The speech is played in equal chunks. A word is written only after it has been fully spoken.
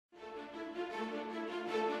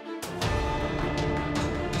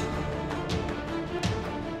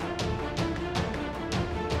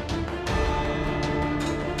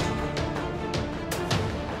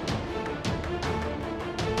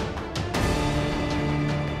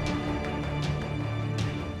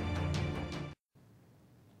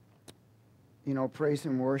You know, praise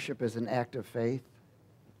and worship is an act of faith.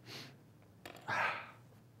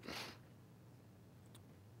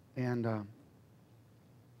 And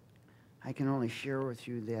I can only share with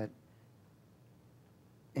you that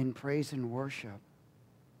in praise and worship,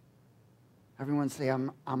 everyone say,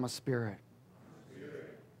 I'm a spirit.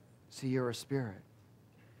 See, you're a spirit.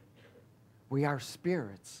 We are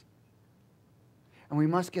spirits. And we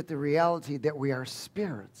must get the reality that we are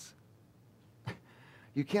spirits.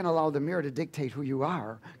 You can't allow the mirror to dictate who you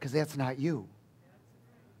are, because that's not you.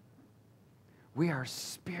 We are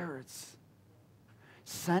spirits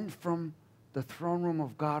sent from the throne room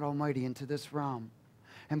of God Almighty into this realm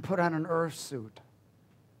and put on an earth suit.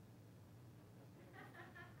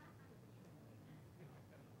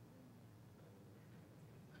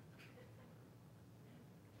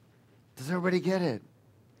 Does everybody get it?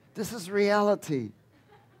 This is reality.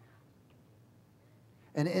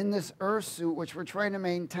 And in this earth suit, which we're trying to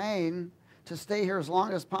maintain, to stay here as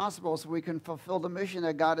long as possible so we can fulfill the mission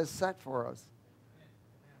that God has set for us.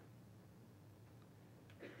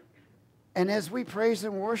 And as we praise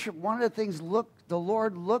and worship, one of the things the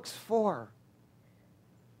Lord looks for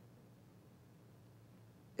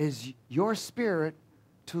is your spirit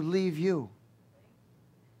to leave you.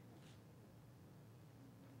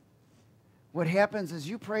 What happens is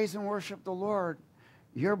you praise and worship the Lord.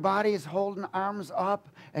 Your body is holding arms up,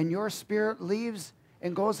 and your spirit leaves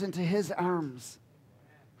and goes into His arms.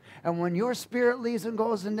 And when your spirit leaves and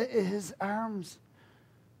goes into His arms,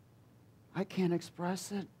 I can't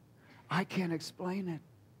express it. I can't explain it.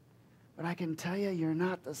 But I can tell you, you're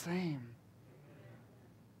not the same.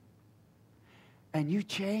 And you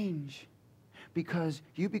change because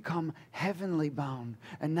you become heavenly bound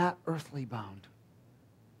and not earthly bound.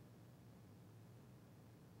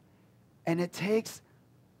 And it takes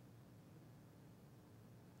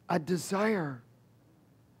a desire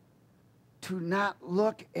to not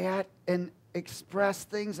look at and express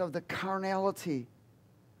things of the carnality.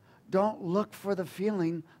 Don't look for the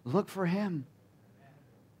feeling, look for Him.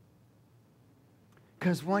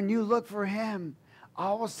 Because when you look for Him,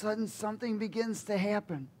 all of a sudden something begins to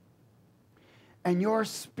happen. And your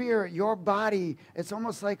spirit, your body, it's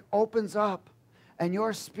almost like opens up. And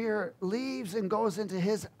your spirit leaves and goes into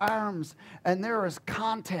His arms. And there is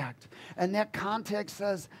contact. And that contact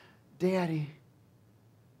says, Daddy.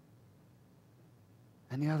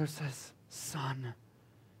 And the other says, Son.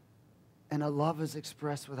 And a love is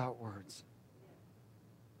expressed without words.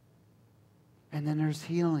 And then there's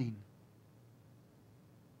healing.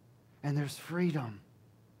 And there's freedom.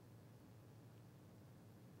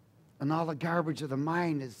 And all the garbage of the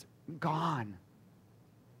mind is gone.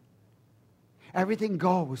 Everything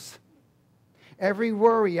goes. Every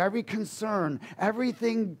worry, every concern,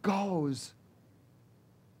 everything goes.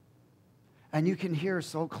 And you can hear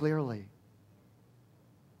so clearly.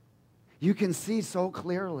 You can see so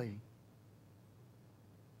clearly.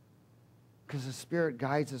 Because the Spirit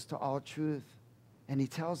guides us to all truth. And He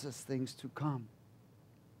tells us things to come.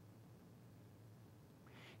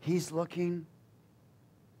 He's looking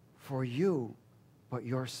for you, but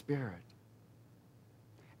your spirit.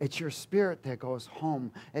 It's your spirit that goes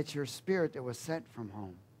home. It's your spirit that was sent from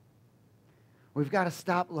home. We've got to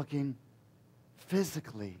stop looking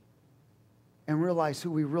physically and realize who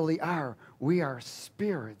we really are. We are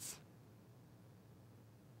spirits.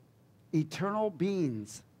 Eternal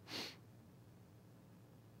beings.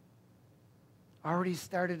 Already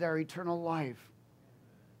started our eternal life.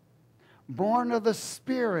 Born of the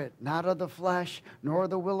Spirit, not of the flesh, nor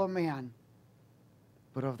the will of man,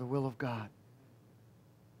 but of the will of God.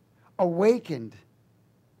 Awakened.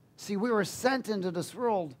 See, we were sent into this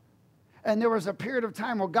world, and there was a period of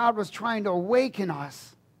time where God was trying to awaken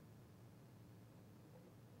us.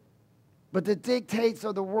 But the dictates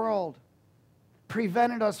of the world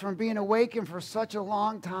prevented us from being awakened for such a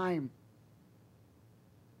long time.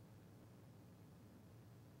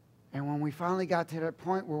 And when we finally got to that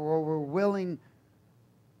point where we were willing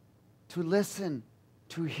to listen,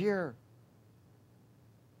 to hear,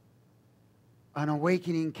 an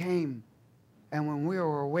awakening came. And when we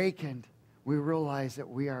were awakened, we realized that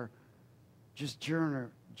we are just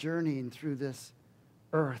journeying through this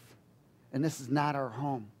earth. And this is not our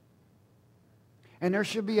home. And there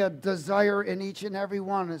should be a desire in each and every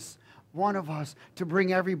one of us to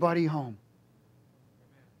bring everybody home.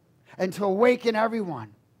 And to awaken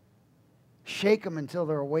everyone. Shake them until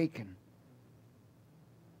they're awakened.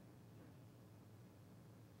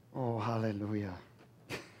 Oh, hallelujah.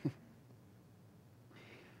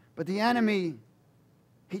 But the enemy,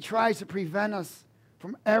 he tries to prevent us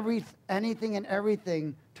from anything and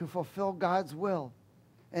everything to fulfill God's will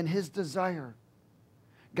and His desire.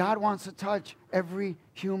 God wants to touch every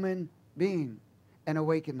human being and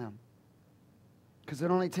awaken them. Because it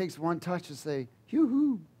only takes one touch to say,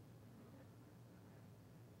 yoo-hoo.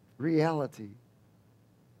 Reality.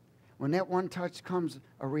 When that one touch comes,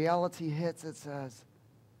 a reality hits, it says,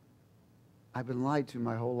 I've been lied to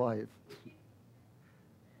my whole life.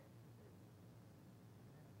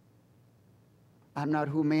 I'm not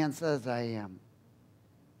who man says I am.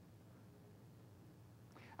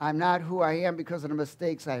 I'm not who I am because of the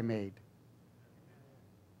mistakes I made.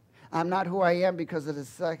 I'm not who I am because of the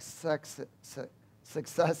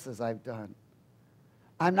successes I've done.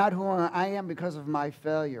 I'm not who I am because of my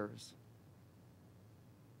failures.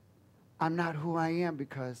 I'm not who I am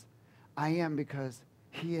because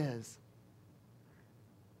He is.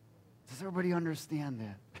 Does everybody understand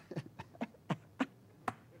that?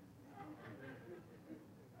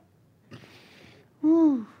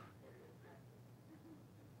 Whew.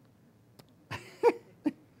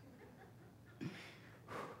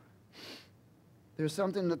 There's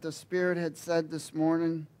something that the Spirit had said this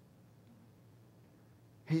morning.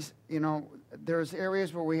 There's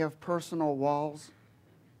areas where we have personal walls.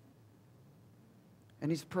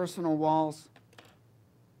 And these personal walls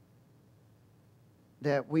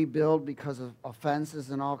that we build because of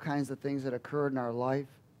offenses and all kinds of things that occurred in our life.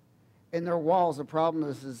 And they're walls. The problem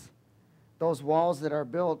is those walls that are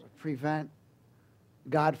built prevent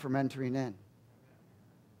God from entering in.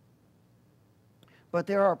 But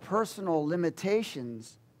there are personal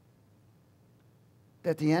limitations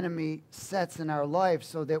that the enemy sets in our life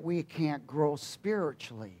so that we can't grow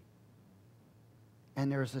spiritually. And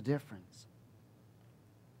there's a difference.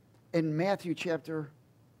 In Matthew chapter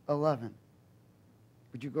 11,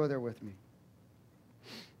 would you go there with me?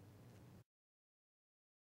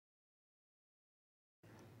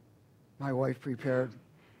 My wife prepared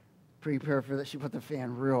for that. She put the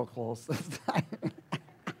fan real close this time.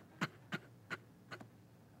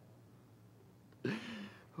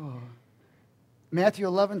 Oh. Matthew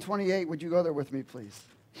 11:28. Would you go there with me, please?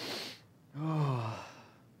 Oh.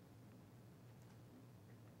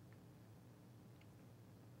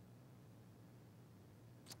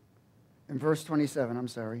 In verse 27, I'm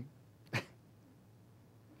sorry.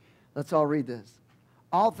 Let's all read this.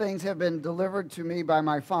 All things have been delivered to me by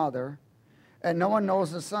my Father, and no one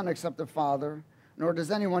knows the Son except the Father, nor does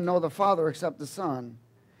anyone know the Father except the Son.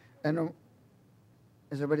 And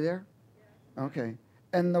is everybody there? Okay.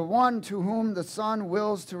 And the one to whom the Son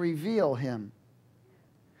wills to reveal him.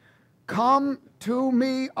 Come to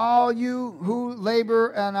me, all you who labor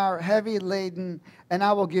and are heavy laden, and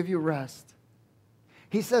I will give you rest.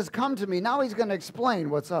 He says, come to me. Now he's going to explain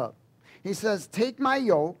what's up. He says, take my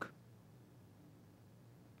yoke,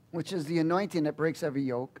 which is the anointing that breaks every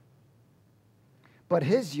yoke. But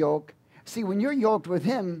his yoke, see, when you're yoked with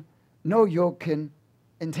him, no yoke can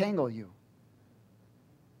entangle you.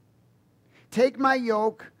 Take my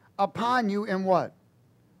yoke upon you and what?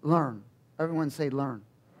 Learn. Everyone say learn.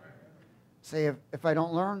 Say, if I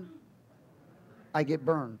don't learn, I get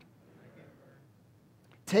burned.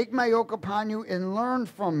 Take my yoke upon you and learn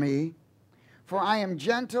from me, for I am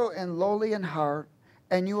gentle and lowly in heart,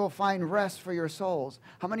 and you will find rest for your souls.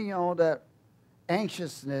 How many know that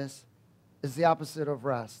anxiousness is the opposite of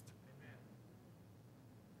rest?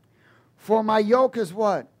 For my yoke is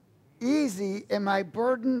what? Easy, and my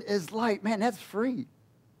burden is light. Man, that's free.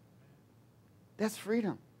 That's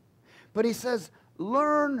freedom. But he says,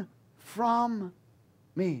 learn from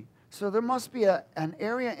me. So there must be an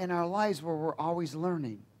area in our lives where we're always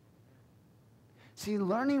learning. See,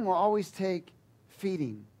 learning will always take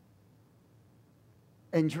feeding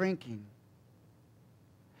and drinking,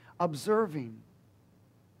 observing.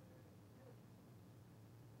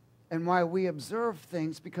 And why we observe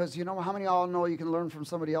things, because you know how many of y'all know you can learn from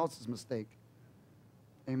somebody else's mistake?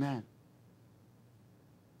 Amen.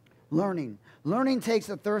 Learning. Learning takes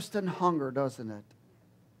a thirst and hunger, doesn't it?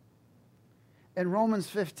 In Romans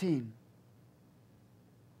 15.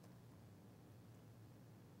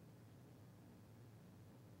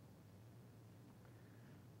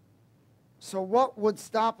 So what would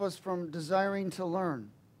stop us from desiring to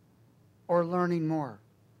learn or learning more?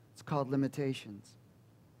 It's called limitations.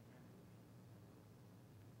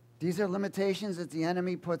 These are limitations that the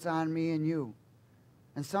enemy puts on me and you.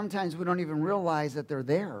 And sometimes we don't even realize that they're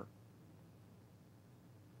there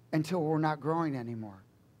until we're not growing anymore.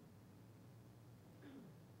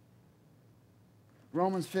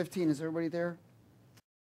 Romans 15, is everybody there?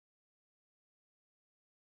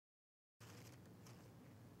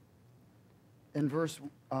 In verse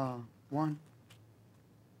 1.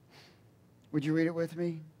 Would you read it with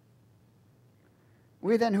me?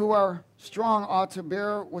 We then who are strong ought to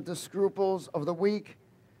bear with the scruples of the weak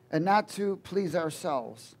and not to please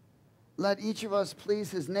ourselves. Let each of us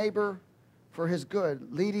please his neighbor for his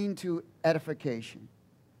good, leading to edification.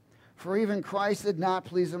 For even Christ did not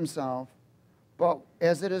please himself, but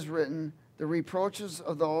as it is written, the reproaches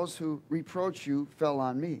of those who reproach you fell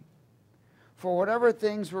on me. For whatever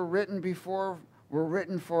things were written before were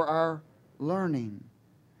written for our learning,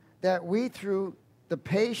 that we through the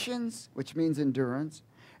patience, which means endurance,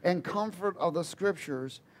 and comfort of the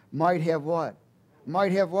Scriptures might have what?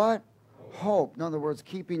 Might have what? Hope. In other words,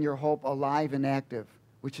 keeping your hope alive and active,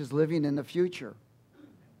 which is living in the future.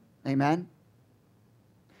 Amen?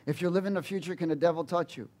 If you live in the future, can the devil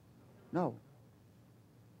touch you? No.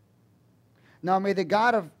 Now may the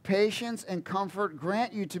God of patience and comfort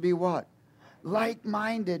grant you to be what?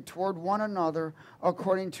 Like-minded toward one another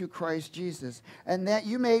according to Christ Jesus. And that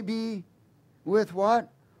you may be with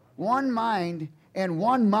what? One mind and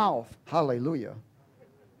one mouth. Hallelujah.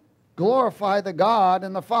 Glorify the God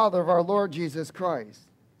and the Father of our Lord Jesus Christ.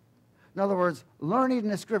 In other words, learning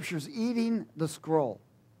the Scriptures, eating the scroll.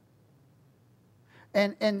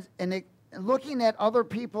 And looking at other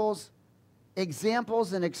people's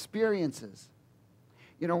examples and experiences.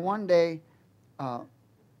 You know, one day,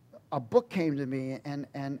 a book came to me,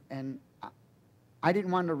 and I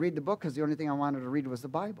didn't want to read the book because the only thing I wanted to read was the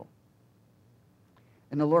Bible.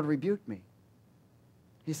 And the Lord rebuked me.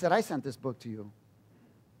 He said, I sent this book to you.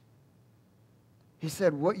 He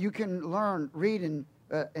said, what you can read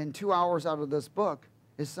in 2 hours out of this book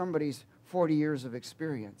is somebody's 40 years of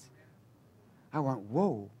experience. I went,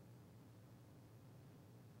 whoa.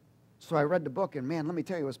 So I read the book, and man, let me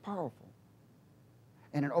tell you, it was powerful.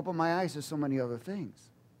 And it opened my eyes to so many other things.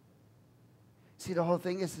 See, the whole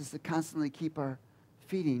thing is to constantly keep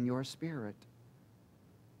feeding your spirit.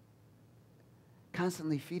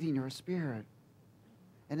 Constantly feeding your spirit.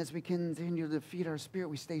 And as we continue to feed our spirit,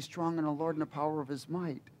 we stay strong in the Lord and the power of his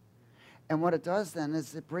might. And what it does then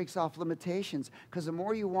is it breaks off limitations. Because the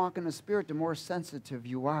more you walk in the Spirit, the more sensitive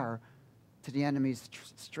you are to the enemy's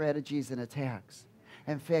strategies and attacks.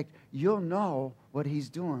 In fact, you'll know what he's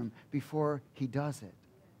doing before he does it.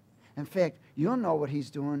 In fact, you'll know what he's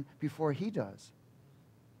doing before he does.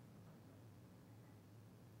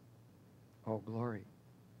 Oh, glory.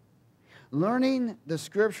 Learning the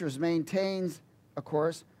Scriptures maintains, of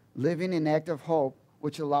course, living in active hope,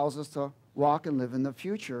 which allows us to walk and live in the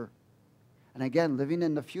future. And again, living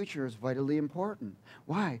in the future is vitally important.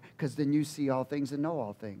 Why? Because then you see all things and know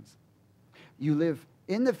all things. You live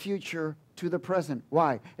in the future to the present.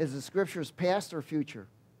 Why? Is the Scriptures past or future?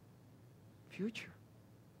 Future.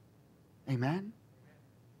 Amen?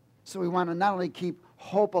 So we want to not only keep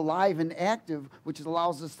hope alive and active, which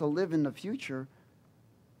allows us to live in the future,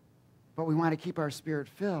 but we want to keep our spirit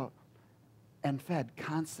filled and fed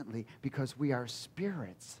constantly because we are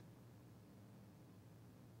spirits.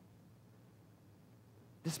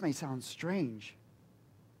 This may sound strange,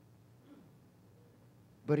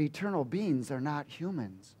 but eternal beings are not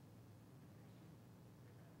humans.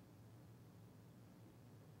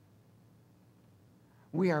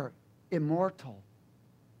 We are immortal.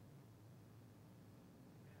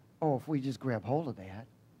 Oh, if we just grab hold of that.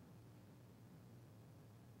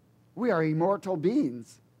 We are immortal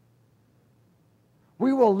beings.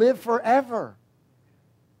 We will live forever.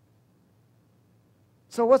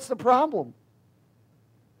 So what's the problem?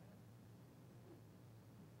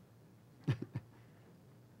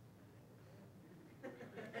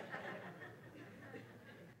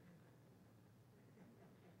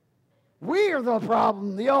 We are the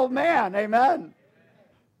problem, the old man. Amen.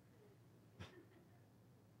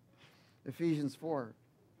 Ephesians 4.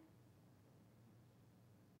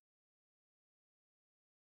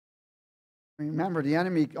 Remember, the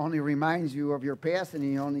enemy only reminds you of your past, and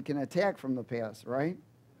he only can attack from the past, right?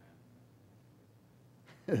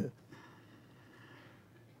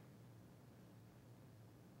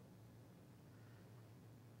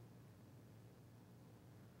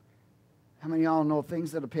 How many of y'all know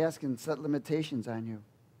things of the past can set limitations on you?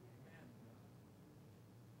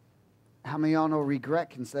 How many of y'all know regret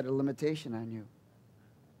can set a limitation on you?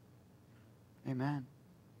 Amen.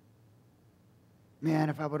 Man,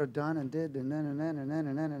 if I would have done and did and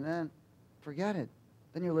then, forget it.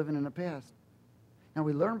 Then you're living in the past. Now,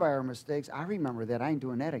 we learn by our mistakes. I remember that. I ain't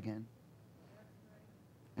doing that again.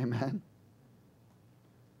 Amen.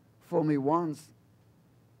 Fool me once.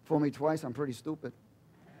 Fool me twice. I'm pretty stupid.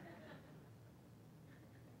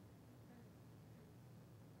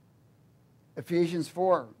 Ephesians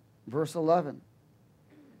 4, verse 11.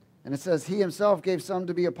 And it says, he himself gave some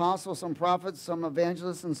to be apostles, some prophets, some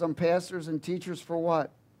evangelists, and some pastors and teachers for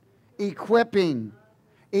what? Equipping.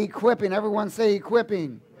 Equipping. Everyone say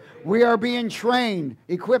equipping. We are being trained.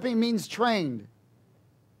 Equipping means trained.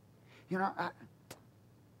 You know,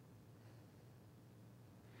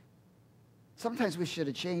 sometimes we should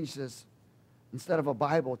have changed this instead of a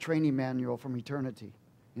Bible training manual from eternity.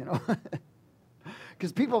 You know,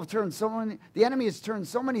 because people have turned the enemy has turned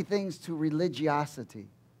so many things to religiosity.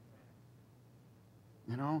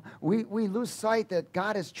 You know, we lose sight that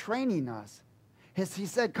God is training us. He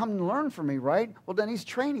said, come and learn from me, right? Well, then he's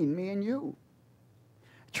training me and you.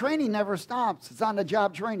 Training never stops. It's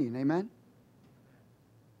on-the-job training, amen?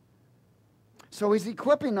 So he's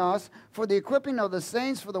equipping us for the equipping of the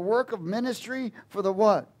saints, for the work of ministry, for the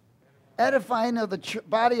what? Edifying of the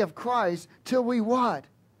body of Christ, till we what?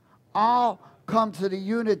 All come to the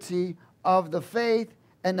unity of the faith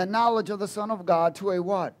and the knowledge of the Son of God, to a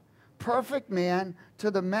what? Perfect man, to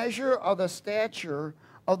the measure of the stature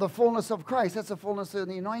of the fullness of Christ. That's the fullness of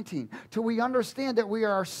the anointing. Till we understand that we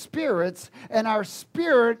are spirits, and our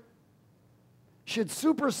spirit should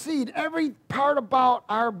supersede every part about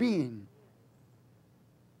our being.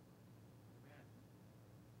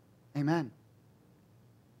 Amen.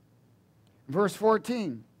 Verse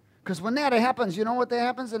 14. Because when that happens, you know what that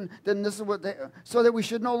happens? And then this is what so that we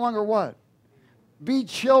should no longer what? Be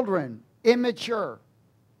children, immature,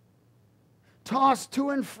 tossed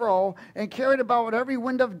to and fro, and carried about with every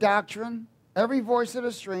wind of doctrine, every voice of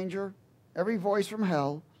a stranger, every voice from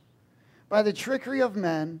hell, by the trickery of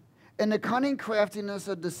men, and the cunning craftiness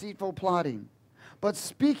of deceitful plotting. But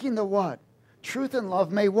speaking the what? Truth and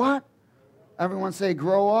love may what? Everyone say,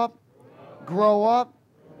 grow up. Grow up.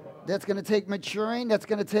 That's going to take maturing. That's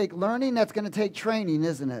going to take learning. That's going to take training,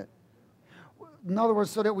 isn't it? In other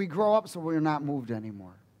words, so that we grow up so we're not moved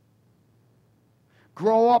anymore.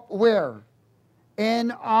 Grow up where?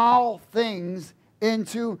 In all things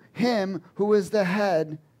into him who is the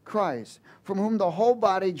head, Christ, from whom the whole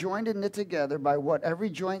body joined and knit together by what every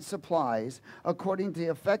joint supplies, according to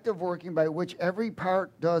the effective working by which every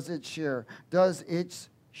part does its share. Does its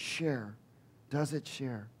share. Does its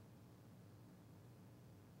share.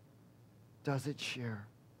 Does its share.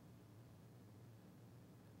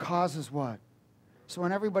 Causes what? So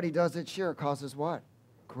when everybody does its share, it causes what?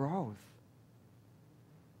 Growth.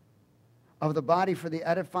 Of the body for the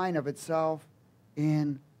edifying of itself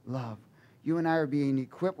in love. You and I are being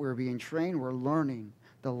equipped, we're being trained, we're learning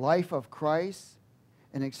the life of Christ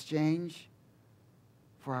in exchange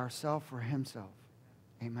for ourselves, for himself.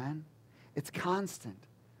 Amen? It's constant.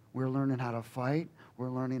 We're learning how to fight. We're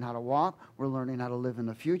learning how to walk. We're learning how to live in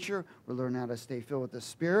the future. We're learning how to stay filled with the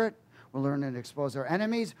Spirit. We're learning to expose our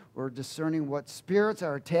enemies. We're discerning what spirits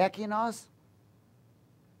are attacking us.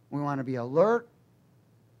 We want to be alert.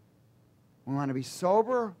 We want to be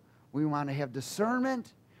sober. We want to have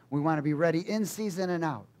discernment. We want to be ready in season and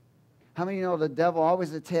out. How many know the devil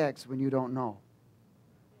always attacks when you don't know?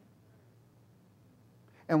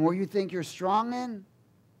 And where you think you're strong in,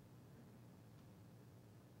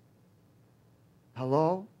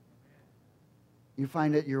 hello? You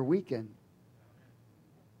find that you're weak in.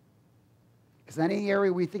 Because any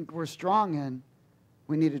area we think we're strong in,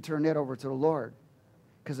 we need to turn that over to the Lord.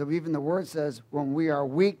 Because even the word says, when we are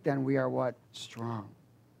weak, then we are what? Strong.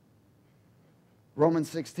 Romans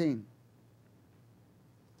 16.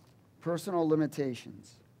 Personal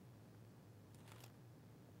limitations.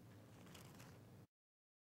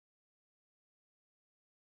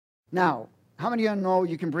 Now, how many of you know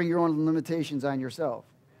you can bring your own limitations on yourself?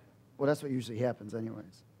 Well, that's what usually happens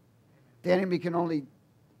anyways. The enemy can only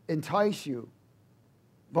entice you.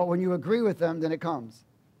 But when you agree with them, then it comes.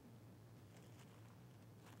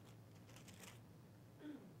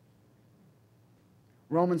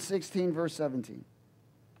 Romans 16, verse 17.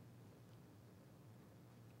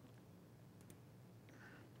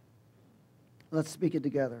 Let's speak it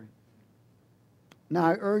together. Now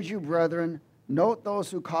I urge you, brethren, note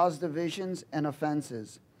those who cause divisions and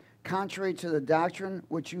offenses, contrary to the doctrine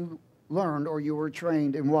which you learned or you were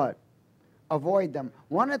trained in what? Avoid them.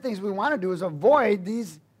 One of the things we want to do is avoid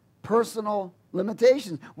these personal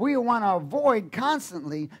limitations. We want to avoid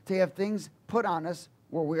constantly to have things put on us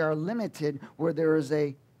where we are limited, where there is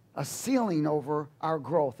a ceiling over our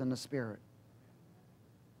growth in the Spirit.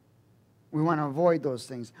 We want to avoid those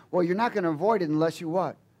things. Well, you're not going to avoid it unless you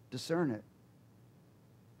what? Discern it.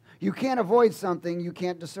 You can't avoid something you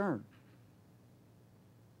can't discern.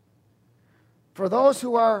 For those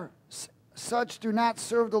who are such do not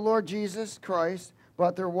serve the Lord Jesus Christ,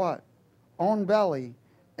 but their what? Own belly,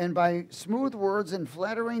 and by smooth words and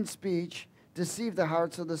flattering speech deceive the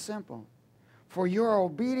hearts of the simple. For your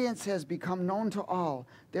obedience has become known to all.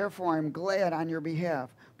 Therefore I am glad on your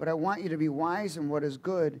behalf. But I want you to be wise in what is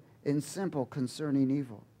good and simple concerning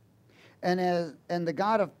evil. And the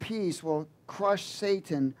God of peace will crush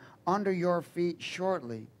Satan under your feet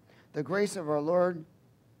shortly. The grace of our Lord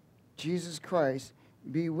Jesus Christ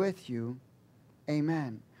be with you.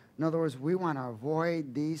 Amen. In other words, we want to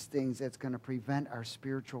avoid these things that's going to prevent our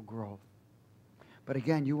spiritual growth. But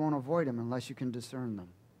again, you won't avoid them unless you can discern them.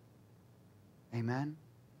 Amen.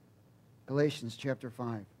 Galatians chapter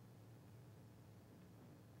 5.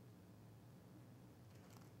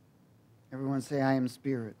 Everyone say, I am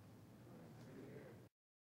spirit.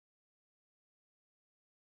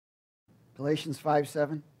 Galatians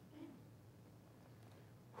 5:7.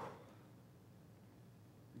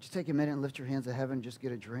 Would you take a minute and lift your hands to heaven and just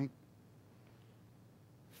get a drink?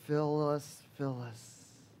 Fill us, fill us.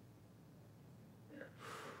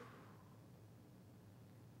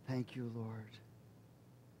 Thank you, Lord.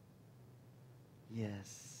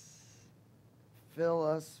 Yes. Fill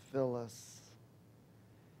us,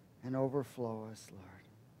 and overflow us, Lord.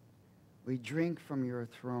 We drink from your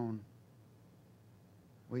throne.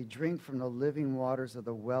 We drink from the living waters of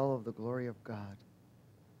the well of the glory of God.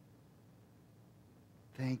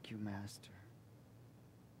 Thank you, Master.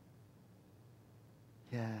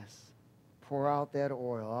 Yes. Pour out that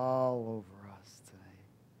oil all over us today.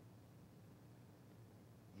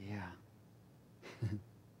 Yeah.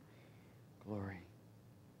 Glory.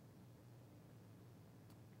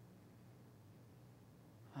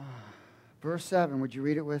 Verse 7, would you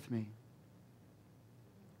read it with me?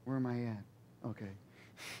 Where am I at? Okay.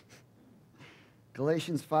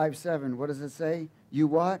 Galatians 5:7, what does it say? You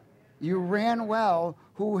what? You ran well.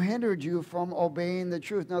 Who hindered you from obeying the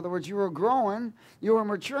truth? In other words, you were growing, you were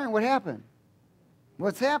maturing. What happened?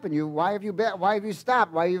 What's happened? Why have you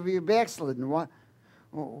stopped? Why have you backslidden?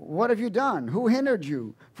 What have you done? Who hindered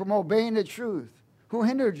you from obeying the truth? Who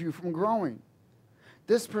hindered you from growing?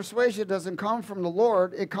 This persuasion doesn't come from the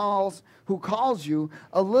Lord. It calls who calls you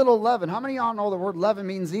a little leaven. How many of y'all know the word leaven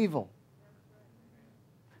means evil?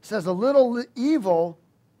 It says a little evil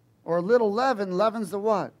or a little leaven leavens the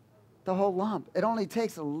what? The whole lump. It only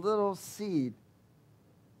takes a little seed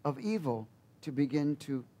of evil to begin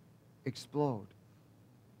to explode.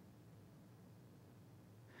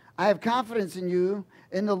 I have confidence in you,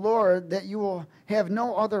 in the Lord, that you will have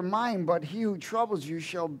no other mind, but he who troubles you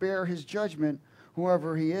shall bear his judgment,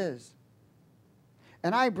 whoever he is.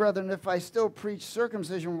 And I, brethren, if I still preach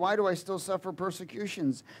circumcision, why do I still suffer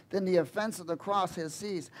persecutions? Then the offense of the cross has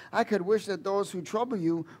ceased. I could wish that those who trouble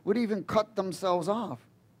you would even cut themselves off.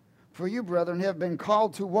 For you, brethren, have been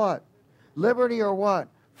called to what? Liberty or what?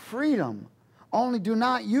 Freedom. Only do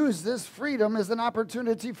not use this freedom as an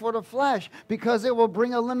opportunity for the flesh, because it will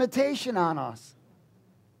bring a limitation on us.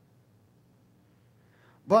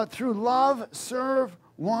 But through love, serve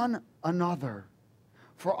one another.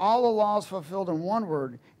 For all the laws fulfilled in one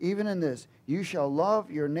word, even in this, you shall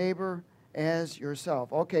love your neighbor as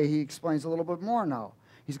yourself. Okay, he explains a little bit more now.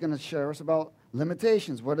 He's going to share us about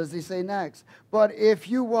limitations. What does he say next? But if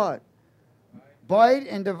you what? Bite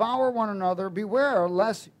and devour one another, beware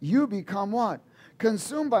lest you become what?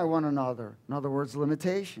 Consumed by one another. In other words,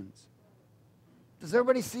 limitations. Does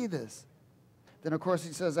everybody see this? Then, of course,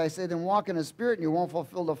 he says, I say, then walk in the Spirit, and you won't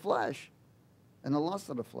fulfill the flesh and the lust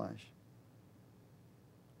of the flesh.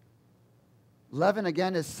 Leaven,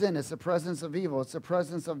 again, is sin. It's the presence of evil. It's the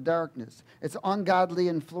presence of darkness. It's ungodly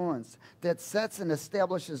influence that sets and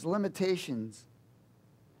establishes limitations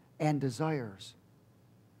and desires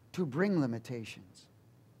to bring limitations.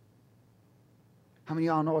 How many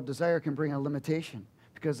of y'all know a desire can bring a limitation?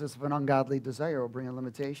 Because it's an ungodly desire will bring a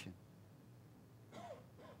limitation.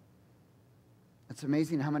 It's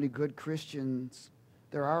amazing how many good Christians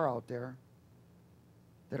there are out there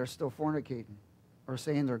that are still fornicating or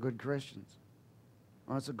saying they're good Christians.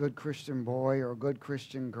 Well, it's a good Christian boy or a good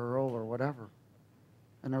Christian girl or whatever.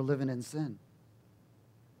 And they're living in sin.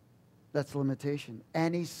 That's limitation.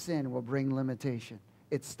 Any sin will bring limitation.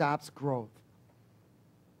 It stops growth.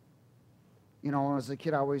 You know, as a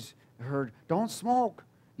kid, I always heard, don't smoke.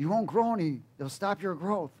 You won't grow any. It'll stop your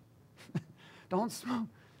growth. Don't smoke.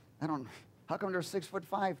 How come there's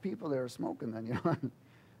 6'5" people there smoking then, you know?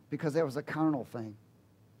 Because that was a carnal thing.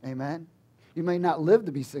 Amen? You may not live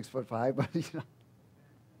to be 6'5", but, you know.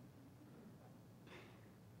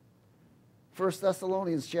 1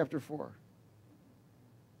 Thessalonians chapter 4.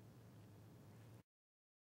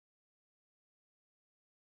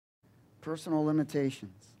 Personal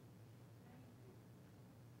limitations.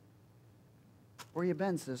 Where you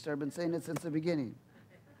been, sister? I've been saying it since the beginning.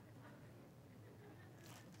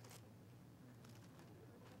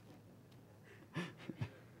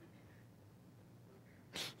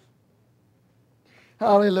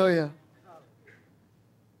 Hallelujah.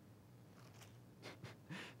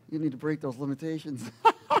 You need to break those limitations.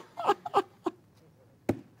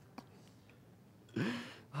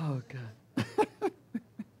 Oh, God.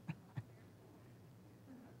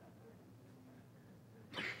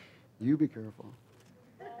 You be careful.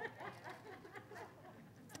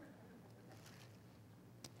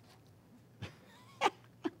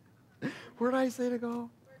 Where did I say to go?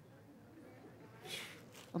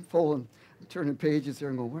 I'm turning pages here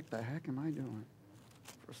and going, what the heck am I doing?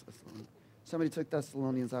 First Thessalonians. Somebody took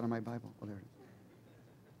Thessalonians out of my Bible. Oh, there it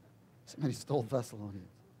is. Somebody stole Thessalonians.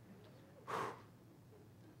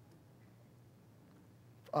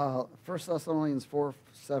 1 Thessalonians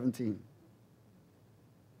 4:17.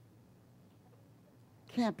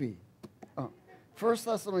 Can't be. Oh. 1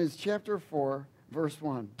 Thessalonians chapter 4, verse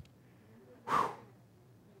 1. Whew.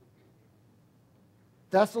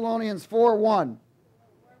 Thessalonians 4:1.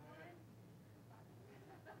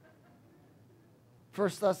 1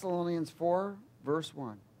 Thessalonians 4, verse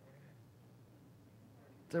 1.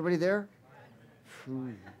 Is everybody there?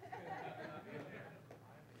 Whew.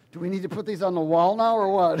 Do we need to put these on the wall now or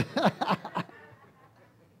what?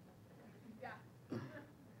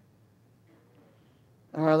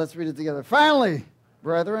 All right, let's read it together. Finally,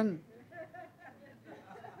 brethren,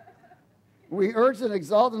 we urge and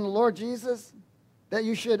exalt in the Lord Jesus that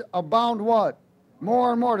you should abound what?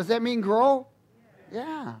 More and more. Does that mean grow?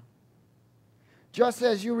 Yeah. Just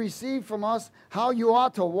as you received from us how you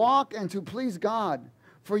ought to walk and to please God.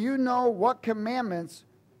 For you know what commandments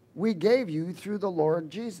we gave you through the Lord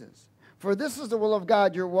Jesus. For this is the will of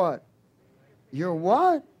God, your what? Your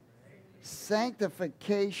what?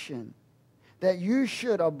 Sanctification. That you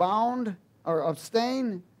should abound or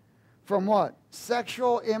abstain from what?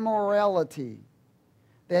 Sexual immorality.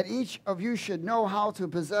 That each of you should know how to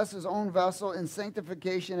possess his own vessel in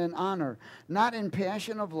sanctification and honor, not in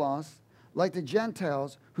passion of lust, like the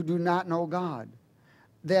Gentiles who do not know God.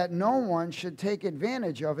 That no one should take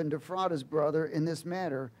advantage of and defraud his brother in this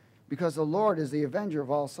matter, because the Lord is the avenger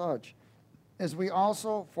of all such, as we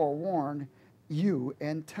also forewarned you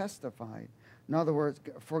and testified. In other words,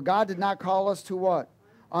 for God did not call us to what?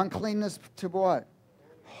 Uncleanness, to what?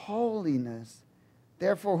 Holiness.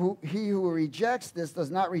 Therefore, he who rejects this does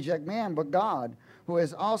not reject man, but God, who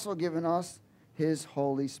has also given us his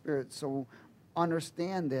Holy Spirit. So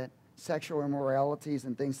understand that sexual immoralities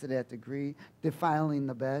and things to that degree, defiling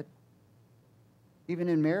the bed. Even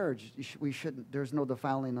in marriage, we shouldn't. There's no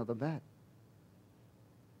defiling of the bed.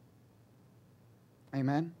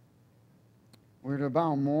 Amen? We're to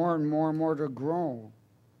abound more and more and more, to grow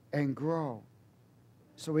and grow,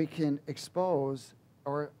 so we can expose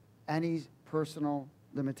any personal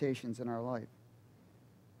limitations in our life.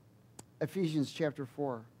 Ephesians chapter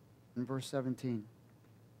 4 and verse 17.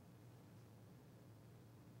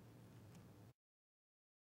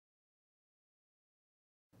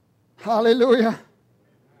 Hallelujah.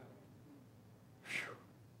 Whew.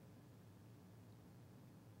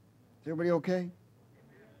 Is everybody okay?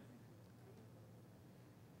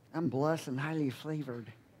 I'm blessed and highly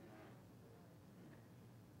flavored.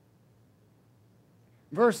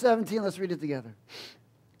 Verse 17, let's read it together.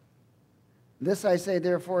 This I say,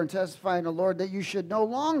 therefore, and testify in the Lord, that you should no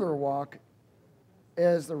longer walk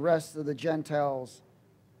as the rest of the Gentiles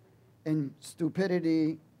in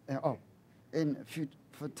stupidity, in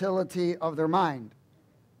futility of their mind,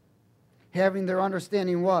 having their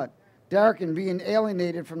understanding what? Darkened, being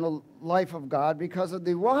alienated from the life of God because of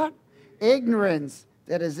the what? Ignorance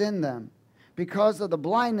that is in them, because of the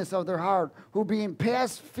blindness of their heart, who being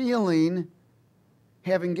past feeling,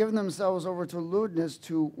 having given themselves over to lewdness,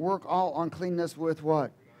 to work all uncleanness with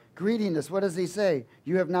what? Greediness. What does he say?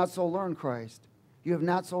 You have not so learned Christ. You have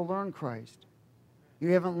not so learned Christ. You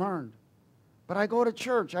haven't learned. But I go to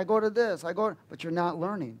church, I go to this, but you're not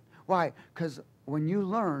learning. Why? Because when you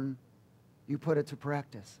learn, you put it to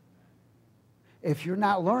practice. If you're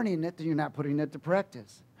not learning it, then you're not putting it to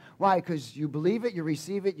practice. Why? Because you believe it, you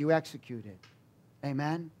receive it, you execute it.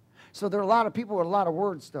 Amen? So there are a lot of people with a lot of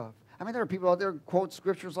word stuff. I mean, there are people out there who quote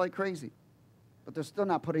scriptures like crazy, but they're still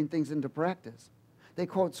not putting things into practice. They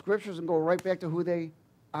quote scriptures and go right back to who they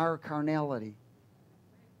are, carnality.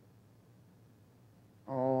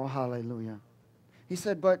 Oh, hallelujah. He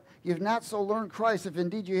said, but you've not so learned Christ, if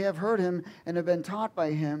indeed you have heard him and have been taught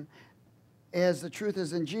by him, as the truth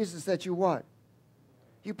is in Jesus, that you what?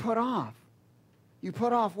 You put off. You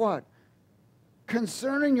put off what?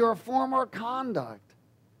 Concerning your former conduct.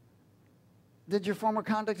 Did your former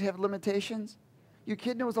conduct have limitations? You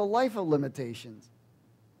kidding? It was a life of limitations.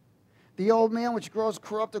 The old man which grows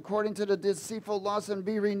corrupt according to the deceitful lust, and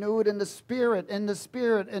be renewed in the spirit, in the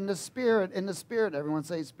spirit, in the spirit, in the spirit. Everyone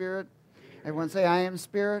say spirit. Everyone say, I am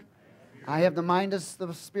spirit. I have the mind of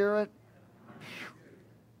the Spirit.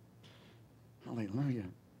 Hallelujah.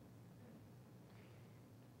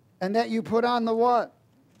 And that you put on the what?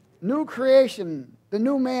 New creation, the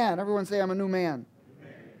new man. Everyone say, I'm a new man.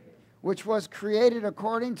 Which was created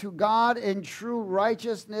according to God in true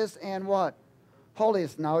righteousness and what?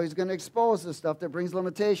 Holiness. Now he's going to expose the stuff that brings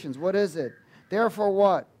limitations. What is it? Therefore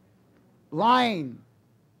what? Lying.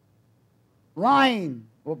 Lying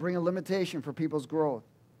will bring a limitation for people's growth.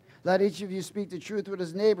 Let each of you speak the truth with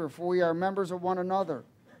his neighbor, for we are members of one another.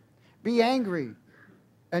 Be angry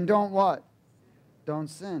and don't what? Don't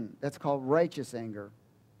sin. That's called righteous anger.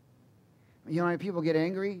 You know how many people get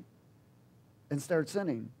angry and start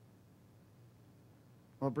sinning?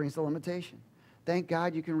 Well, it brings the limitation. Thank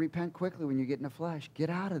God you can repent quickly when you get in the flesh. Get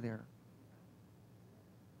out of there.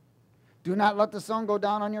 Do not let the sun go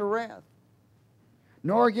down on your wrath,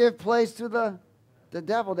 nor give place to the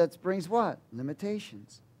devil. That brings what?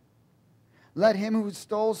 Limitations. Let him who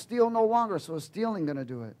stole steal no longer. So is stealing going to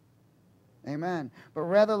do it? Amen. But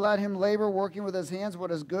rather let him labor, working with his hands what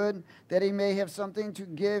is good, that he may have something to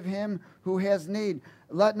give him who has need.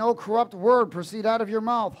 Let no corrupt word proceed out of your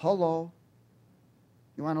mouth. Hello.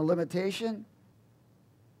 You want a limitation?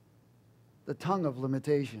 The tongue of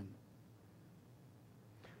limitation.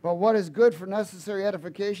 But what is good for necessary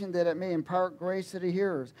edification, that it may impart grace to the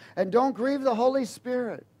hearers. And don't grieve the Holy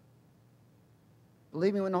Spirit.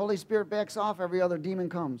 Believe me, when the Holy Spirit backs off, every other demon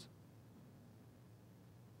comes.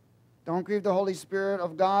 Don't grieve the Holy Spirit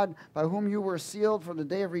of God, by whom you were sealed for the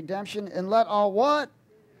day of redemption. And let all what?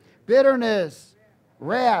 Bitterness,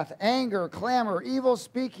 wrath, anger, clamor, evil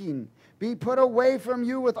speaking be put away from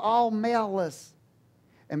you with all malice.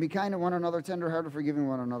 And be kind to one another, tenderhearted, forgiving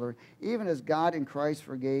one another, even as God in Christ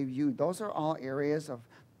forgave you. Those are all areas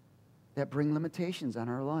that bring limitations on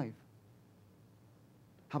our life.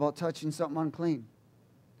 How about touching something unclean?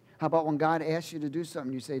 How about when God asks you to do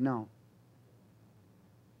something, you say no?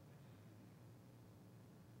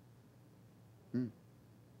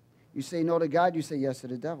 You say no to God, you say yes to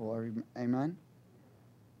the devil. Amen?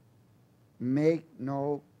 Make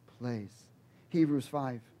no place. Hebrews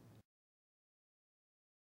 5.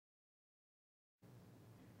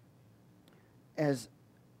 As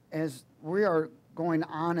we are going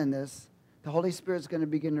on in this, the Holy Spirit is going to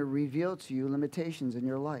begin to reveal to you limitations in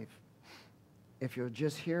your life. If you'll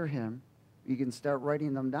just hear him, you can start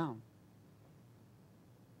writing them down.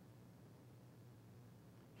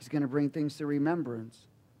 He's going to bring things to remembrance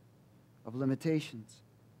of limitations.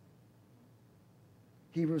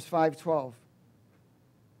 Hebrews 5:12.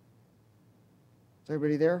 Is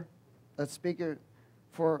everybody there? Let's speak it.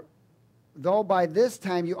 For though by this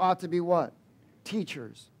time you ought to be what?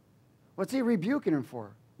 Teachers. What's he rebuking them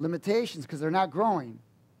for? Limitations, because they're not growing.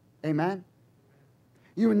 Amen?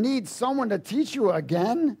 You need someone to teach you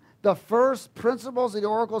again the first principles of the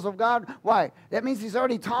oracles of God. Why? That means he's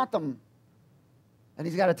already taught them. And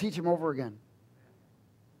he's got to teach them over again.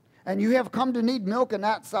 And you have come to need milk and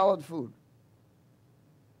not solid food.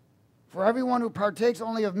 For everyone who partakes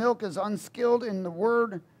only of milk is unskilled in the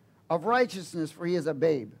word of righteousness, for he is a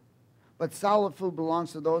babe. But solid food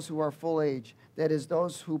belongs to those who are full age. That is,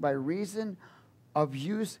 those who by reason of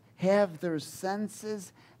use have their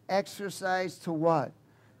senses exercised to what?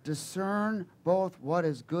 Discern both what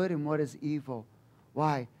is good and what is evil.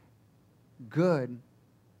 Why? Good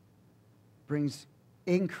brings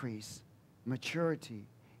increase, maturity.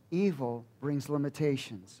 Evil brings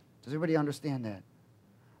limitations. Does everybody understand that?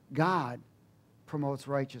 God promotes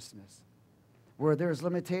righteousness. Where there's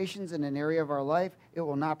limitations in an area of our life, it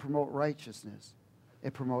will not promote righteousness.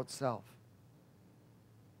 It promotes self.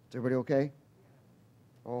 Is everybody okay?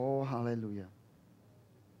 Oh, hallelujah.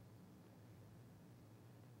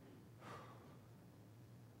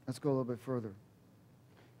 Let's go a little bit further.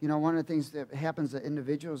 You know, one of the things that happens to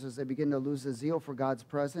individuals is they begin to lose the zeal for God's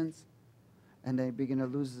presence, and they begin to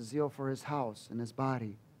lose the zeal for his house and his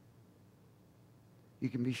body. You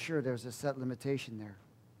can be sure there's a set limitation there.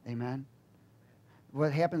 Amen?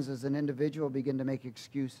 What happens is an individual begin to make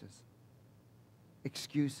excuses.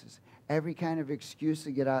 Excuses. Every kind of excuse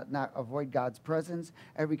to get out, not avoid God's presence.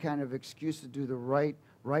 Every kind of excuse to do the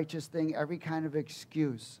righteous thing. Every kind of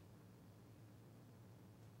excuse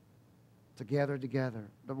to gather together.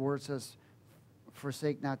 The word says,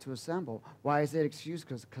 forsake not to assemble. Why is that excuse?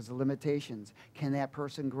 Because of limitations. Can that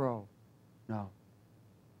person grow? No.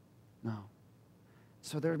 No.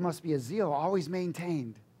 So there must be a zeal always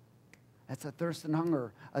maintained. That's a thirst and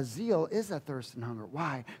hunger. A zeal is a thirst and hunger.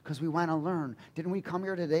 Why? Because we want to learn. Didn't we come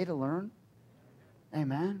here today to learn?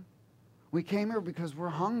 Amen. We came here because we're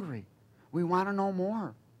hungry. We want to know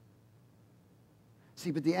more. See,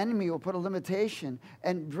 but the enemy will put a limitation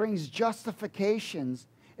and brings justifications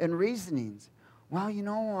and reasonings. Well, you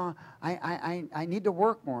know, I need to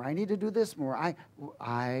work more. I need to do this more.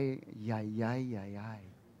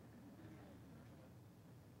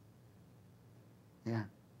 Yeah,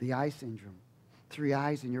 the eye syndrome. 3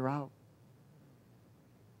 eyes and you're out.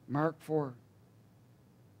 Mark 4.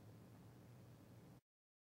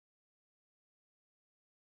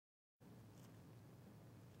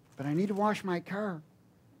 But I need to wash my car.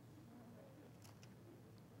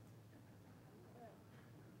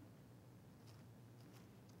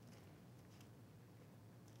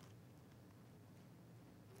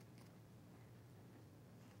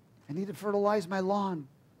 I need to fertilize my lawn.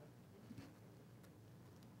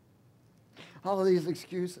 All of these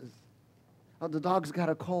excuses. Oh, the dog's got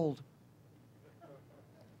a cold.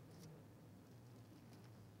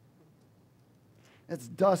 It's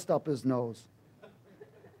dust up his nose.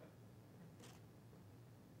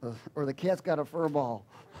 Or the cat's got a fur ball.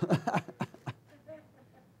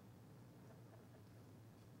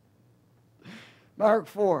 Mark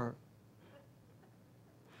 4.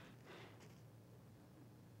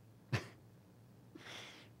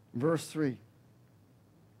 Verse 3.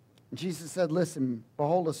 Jesus said, listen,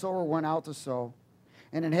 behold, a sower went out to sow.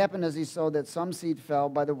 And it happened as he sowed that some seed fell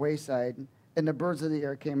by the wayside, and the birds of the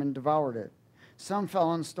air came and devoured it. Some fell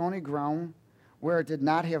on stony ground where it did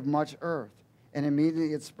not have much earth. And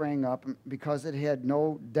immediately it sprang up because it had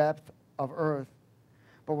no depth of earth.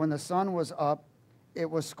 But when the sun was up, it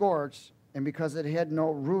was scorched, and because it had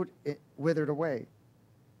no root, it withered away.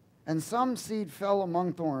 And some seed fell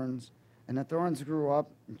among thorns, and the thorns grew up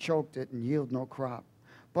and choked it and yielded no crop.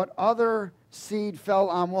 But other seed fell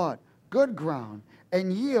on what? Good ground,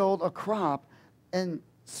 and yield a crop, and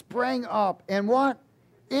sprang up, and what?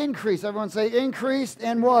 Increased. Everyone say increased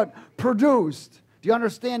and what? Produced. Do you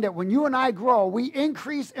understand that when you and I grow, we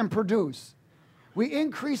increase and produce? We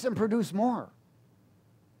increase and produce more.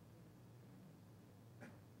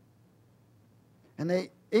 And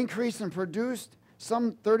they increased and produced,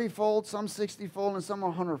 some 30-fold, some 60-fold, and some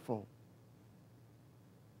 100-fold.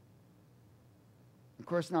 Of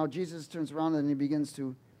course, now Jesus turns around and he begins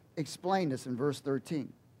to explain this in verse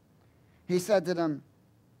 13. He said to them,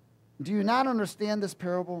 do you not understand this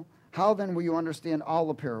parable? How then will you understand all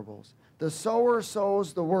the parables? The sower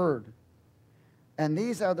sows the word. And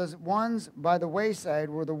these are the ones by the wayside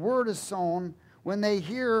where the word is sown. When they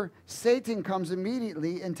hear, Satan comes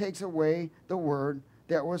immediately and takes away the word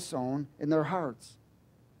that was sown in their hearts.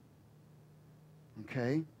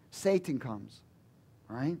 Okay? Satan comes,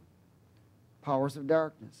 right? Powers of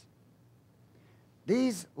darkness.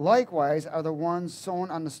 These likewise are the ones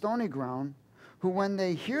sown on the stony ground, who when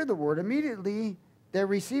they hear the word, immediately they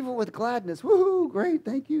receive it with gladness. Woohoo, great,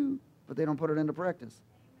 thank you. But they don't put it into practice.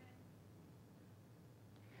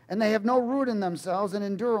 And they have no root in themselves and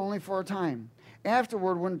endure only for a time.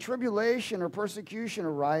 Afterward, when tribulation or persecution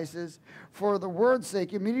arises, for the word's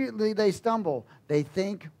sake, immediately they stumble. They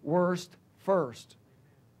think worst first.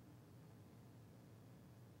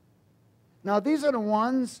 Now, these are the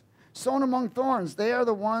ones sown among thorns. They are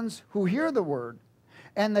the ones who hear the word.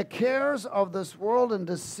 And the cares of this world and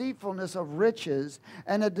deceitfulness of riches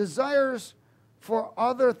and the desires for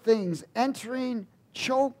other things entering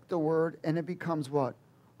choke the word, and it becomes what?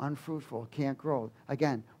 Unfruitful. Can't grow.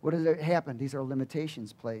 Again, what does it happen? These are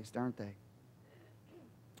limitations placed, aren't they?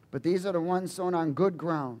 But these are the ones sown on good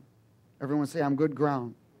ground. Everyone say, I'm good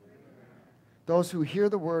ground. Those who hear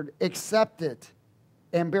the word, accept it,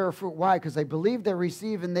 and bear fruit. Why? Because they believe, they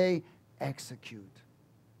receive, and they execute.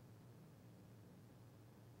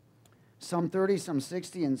 Some 30, some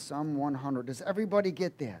 60, and some 100. Does everybody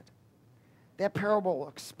get that? That parable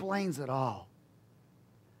explains it all.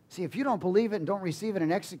 See, if you don't believe it and don't receive it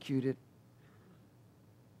and execute it,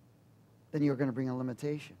 then you're going to bring a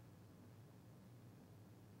limitation.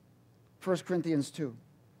 1 Corinthians 2.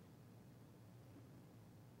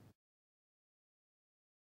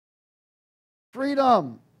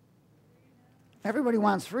 Freedom. Everybody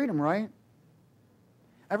wants freedom, right?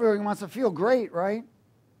 Everybody wants to feel great, right?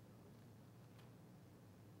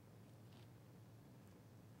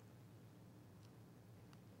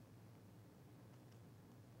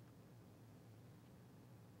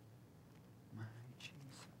 My Jesus.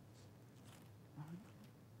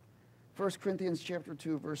 1 Corinthians chapter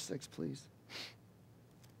 2, verse 6, please.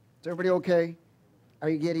 Is everybody okay? Are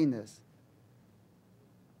you getting this?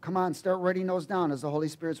 Come on, start writing those down as the Holy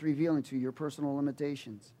Spirit's revealing to you your personal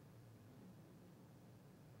limitations.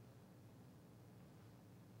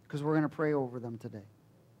 Because we're going to pray over them today.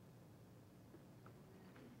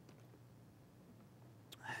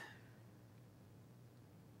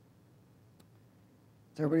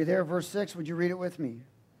 Is everybody there? Verse 6, would you read it with me?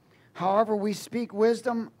 However, we speak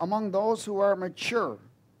wisdom among those who are mature,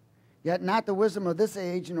 yet not the wisdom of this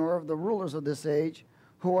age, nor of the rulers of this age,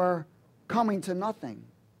 who are coming to nothing.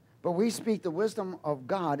 But we speak the wisdom of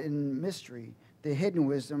God in mystery, the hidden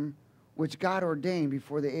wisdom, which God ordained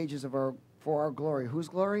before the ages for our glory. Whose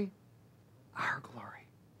glory? Our glory.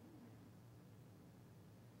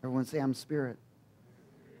 Everyone say, I'm spirit.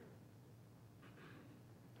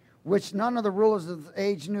 Which none of the rulers of the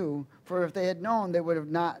age knew, for if they had known, they would have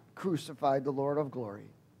not crucified the Lord of glory.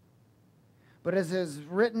 But as is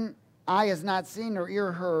written, eye has not seen, nor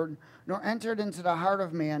ear heard, nor entered into the heart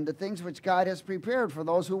of man the things which God has prepared for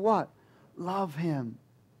those who what? Love him.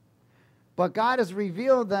 But God has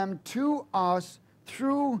revealed them to us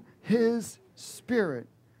through his Spirit.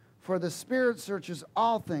 For the Spirit searches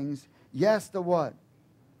all things, yes, the what?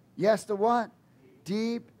 Yes, the what?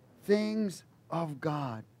 Deep things of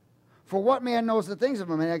God. For what man knows the things of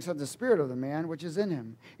a man except the spirit of the man which is in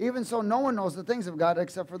him? Even so, no one knows the things of God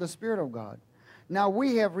except for the Spirit of God. Now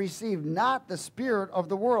we have received not the spirit of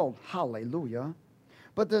the world, hallelujah,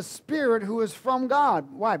 but the Spirit who is from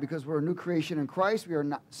God. Why? Because we're a new creation in Christ. We are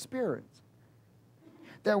not spirits.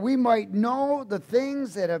 That we might know the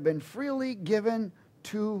things that have been freely given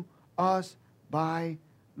to us by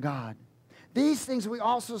God. These things we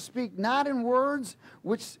also speak not in words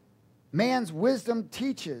which man's wisdom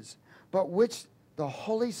teaches, but which the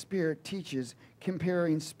Holy Spirit teaches,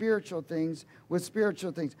 comparing spiritual things with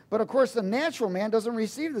spiritual things. But of course, the natural man doesn't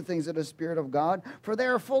receive the things of the Spirit of God, for they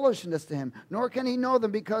are foolishness to him, nor can he know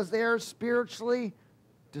them because they are spiritually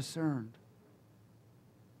discerned.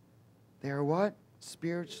 They are what?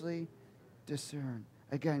 Spiritually discerned.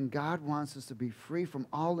 Again, God wants us to be free from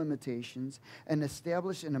all limitations and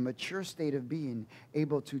established in a mature state of being,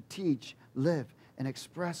 able to teach, live, and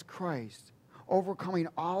express Christ, overcoming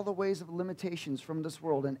all the ways of limitations from this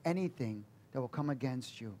world and anything that will come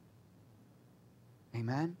against you.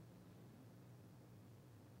 Amen?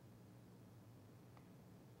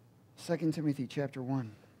 2 Timothy chapter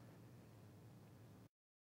 1.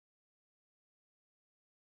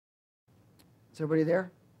 Is everybody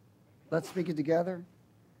there? Let's speak it together.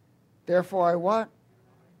 Therefore, I what?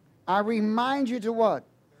 I remind you to what?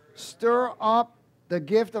 Stir up the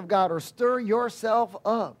gift of God, or stir yourself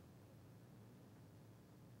up,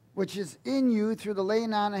 which is in you through the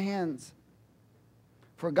laying on of hands.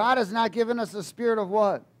 For God has not given us a spirit of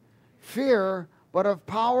what? Fear, but of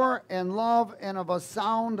power and love and of a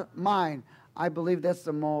sound mind. I believe that's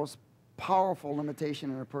the most powerful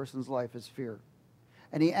limitation in a person's life is fear.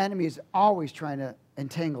 And the enemy is always trying to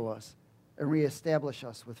entangle us and reestablish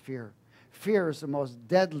us with fear. Fear is the most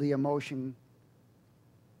deadly emotion.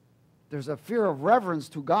 There's a fear of reverence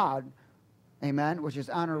to God, amen, which is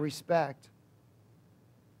honor, respect,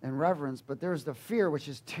 and reverence. But there's the fear, which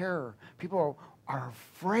is terror. People are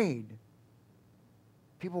afraid.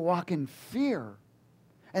 People walk in fear.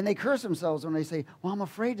 And they curse themselves when they say, well, I'm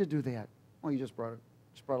afraid to do that. Well, you just brought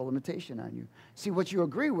a limitation on you. See, what you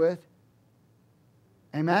agree with,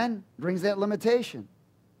 amen, brings that limitation.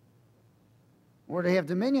 Or they have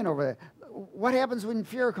dominion over that. What happens when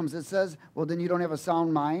fear comes? It says, well, then you don't have a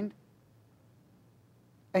sound mind.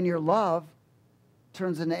 And your love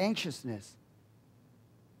turns into anxiousness.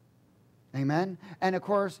 Amen? And of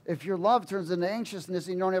course, if your love turns into anxiousness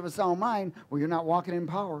and you don't have a sound mind, well, you're not walking in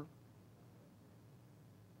power.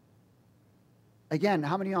 Again,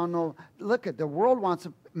 how many of y'all know, look, the world wants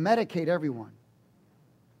to medicate everyone.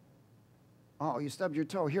 Oh, you stubbed your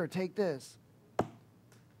toe. Here, take this.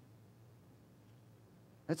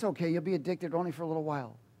 It's okay. You'll be addicted only for a little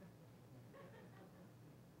while.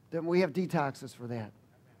 Then we have detoxes for that.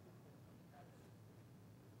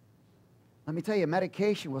 Let me tell you,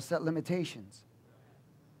 medication will set limitations.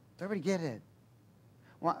 Does everybody get it?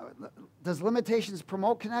 Well, does limitations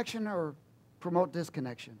promote connection or promote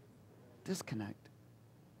disconnection? Disconnect.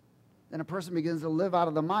 Then a person begins to live out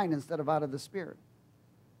of the mind instead of out of the spirit.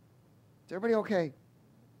 Is everybody okay?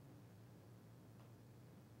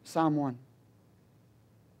 Psalm 1.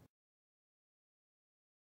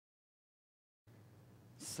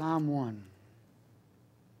 Psalm 1.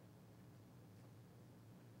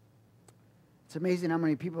 It's amazing how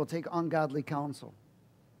many people take ungodly counsel.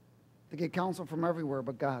 They get counsel from everywhere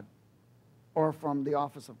but God, or from the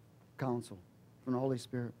office of counsel, from the Holy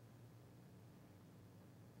Spirit.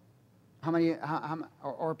 How many,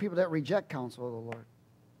 or people that reject counsel of the Lord?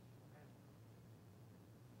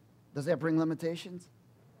 Does that bring limitations?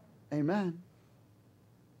 Amen.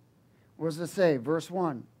 What does it say? Verse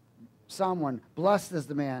 1, Psalm 1, blessed is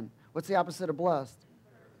the man. What's the opposite of blessed?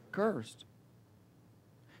 Cursed.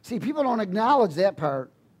 See, people don't acknowledge that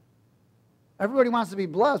part. Everybody wants to be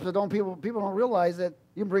blessed, but people don't realize that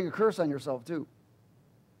you can bring a curse on yourself too.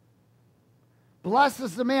 Blessed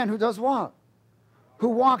is the man who does what? Who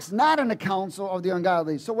walks not in the counsel of the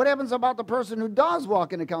ungodly. So what happens about the person who does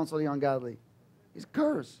walk in the counsel of the ungodly? He's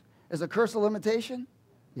cursed. Is a curse a limitation?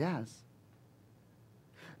 Yes.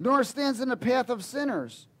 Nor stands in the path of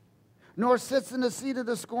sinners, nor sits in the seat of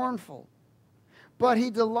the scornful. But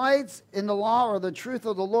he delights in the law or the truth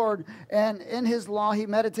of the Lord, and in his law he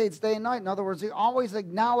meditates day and night. In other words, he always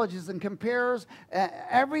acknowledges and compares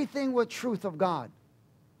everything with truth of God.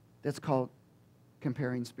 That's called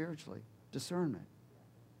comparing spiritually, discernment.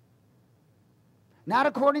 Not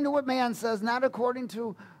according to what man says, not according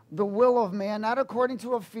to the will of man, not according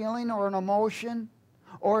to a feeling or an emotion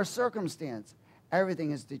or a circumstance.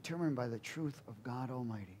 Everything is determined by the truth of God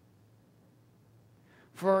Almighty.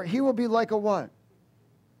 For he will be like a what?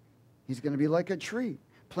 He's going to be like a tree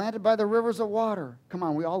planted by the rivers of water. Come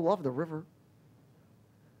on, we all love the river.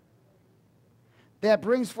 That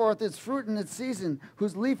brings forth its fruit in its season,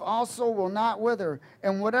 whose leaf also will not wither.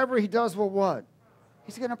 And whatever he does will what?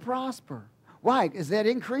 He's going to prosper. Why? Is that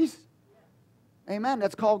increase? Amen.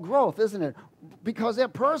 That's called growth, isn't it? Because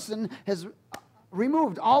that person has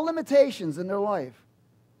removed all limitations in their life.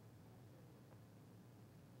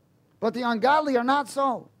 But the ungodly are not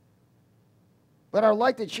so, but are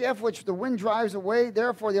like the chaff which the wind drives away.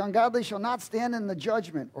 Therefore the ungodly shall not stand in the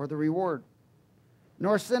judgment or the reward,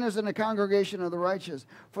 nor sinners in the congregation of the righteous.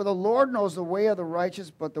 For the Lord knows the way of the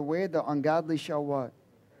righteous, but the way of the ungodly shall what?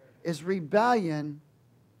 Is rebellion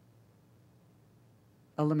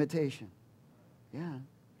a limitation? Yeah.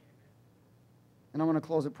 And I want to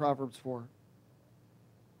close at Proverbs 4.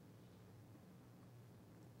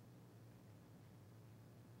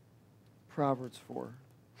 Proverbs 4.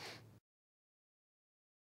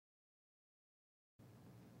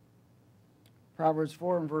 Proverbs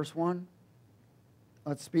 4 and verse 1.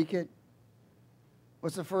 Let's speak it.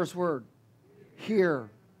 What's the first word? Hear.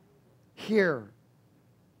 Hear.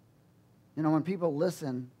 You know, when people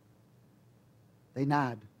listen, they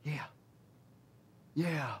nod. Yeah.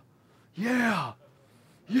 Yeah. Yeah.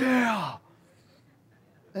 Yeah.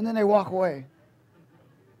 And then they walk away.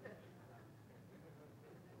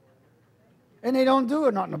 And they don't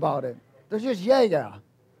do nothing about it. They're just, yeah, yeah.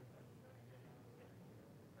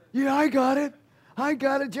 Yeah, I got it. I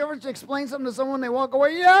got it. Did you ever explain something to someone, they walk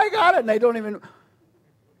away, yeah, I got it, and they don't even,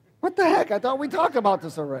 what the heck? I thought we talked about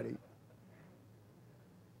this already.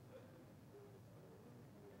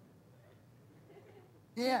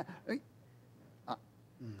 Yeah.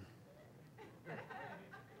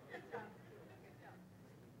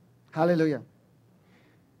 Hallelujah.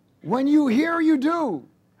 When you hear, you do.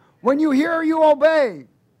 When you hear, you obey.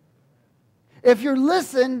 If you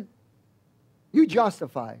listen, you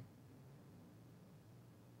justify.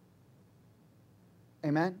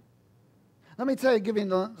 Amen? Let me tell you, give you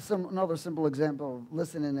another simple example of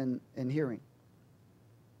listening and hearing.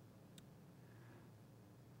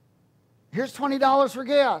 Here's $20 for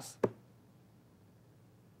gas.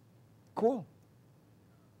 Cool.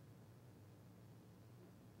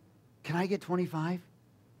 Can I get 25?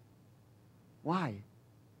 Why?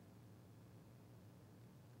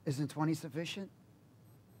 Isn't 20 sufficient?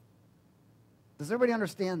 Does everybody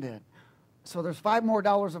understand that? So there's $5 more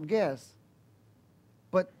of gas,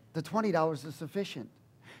 but the $20 is sufficient.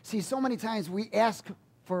 See, so many times we ask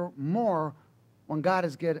for more when God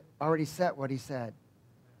has already said what he said.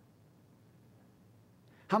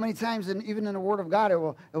 How many times, even in the Word of God, it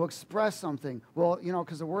will express something? Well, you know,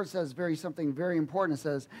 because the Word says something very important. It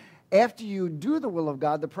says, after you do the will of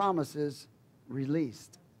God, the promise is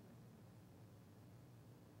released.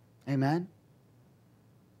 Amen?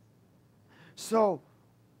 So,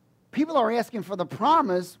 people are asking for the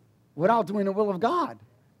promise without doing the will of God.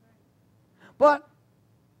 But,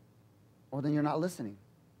 well, then you're not listening.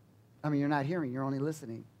 I mean, you're not hearing. You're only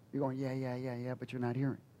listening. You're going, yeah, yeah, yeah, yeah, but you're not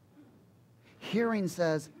hearing. Hearing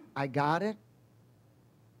says, I got it,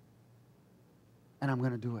 and I'm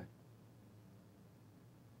going to do it.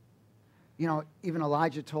 You know, even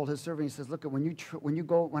Elijah told his servant, he says, look,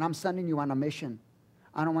 when I'm sending you on a mission,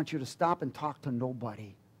 I don't want you to stop and talk to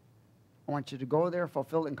nobody. I want you to go there,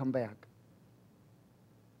 fulfill it, and come back.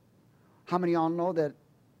 How many of y'all know that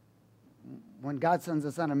when God sends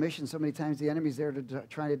us on a mission, so many times the enemy's there to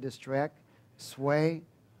try to distract, sway?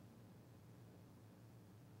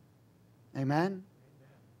 Amen?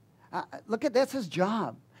 Look at, that's his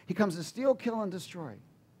job. He comes to steal, kill, and destroy.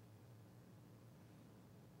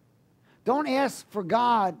 Don't ask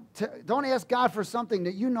God for something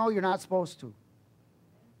that you know you're not supposed to.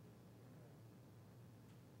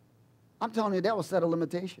 I'm telling you, that will set a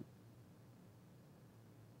limitation.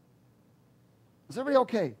 Is everybody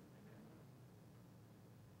okay?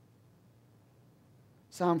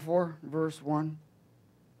 Psalm 4, verse 1.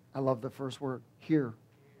 I love the first word, hear.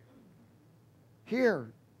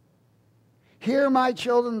 Hear. Hear, my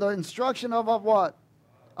children, the instruction of what?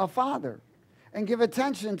 A father. And give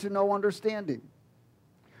attention to know understanding.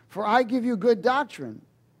 For I give you good doctrine.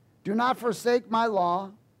 Do not forsake my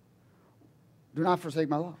law. Do not forsake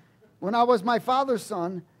my law. When I was my father's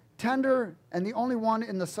son, tender and the only one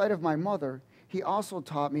in the sight of my mother, he also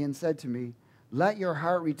taught me and said to me, let your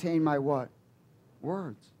heart retain my what?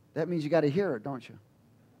 Words. That means you got to hear it, don't you?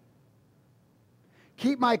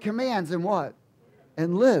 Keep my commands and what?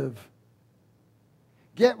 And live.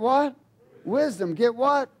 Get what? Wisdom. Get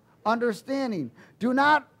what? Understanding. Do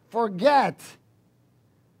not forget,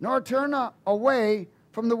 nor turn away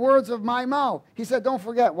from the words of my mouth. He said, don't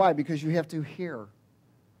forget. Why? Because you have to hear.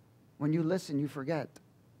 When you listen, you forget.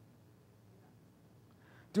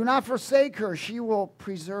 Do not forsake her. She will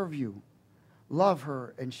preserve you. Love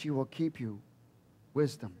her, and she will keep you.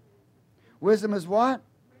 Wisdom. Wisdom is what?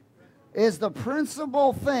 Is the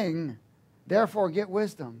principal thing. Therefore, get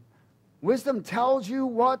wisdom. Wisdom tells you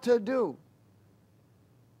what to do.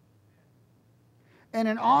 And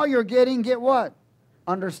in all you're getting, get what?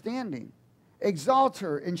 Understanding. Exalt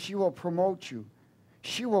her, and she will promote you.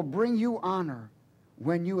 She will bring you honor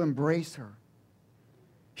when you embrace her.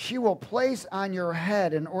 She will place on your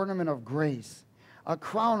head an ornament of grace. A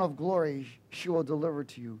crown of glory she will deliver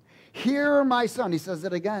to you. Hear, my son, he says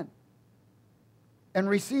it again, and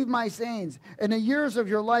receive my sayings, and the years of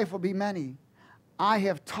your life will be many. I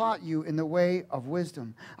have taught you in the way of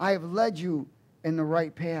wisdom. I have led you in the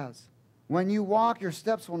right paths. When you walk, your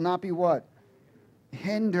steps will not be what?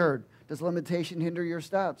 Hindered. Does limitation hinder your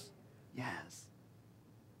steps? Yes.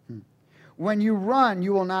 When you run,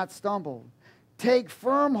 you will not stumble. Take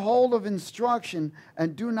firm hold of instruction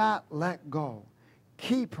and do not let go.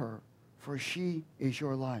 Keep her, for she is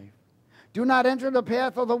your life. Do not enter the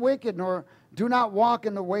path of the wicked, nor do not walk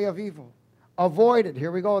in the way of evil. Avoid it.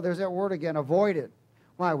 Here we go. There's that word again. Avoid it.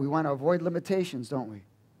 Why? We want to avoid limitations, don't we?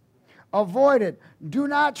 Avoid it. Do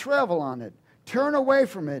not travel on it. Turn away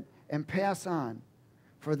from it and pass on.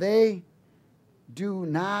 For they do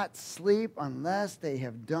not sleep unless they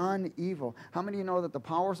have done evil. How many of you know that the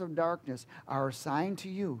powers of darkness are assigned to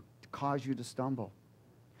you to cause you to stumble?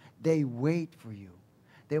 They wait for you.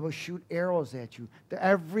 They will shoot arrows at you.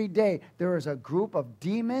 Every day there is a group of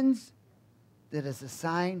demons that is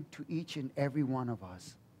assigned to each and every one of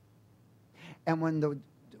us. And when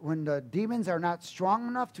the demons are not strong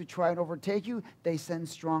enough to try and overtake you, they send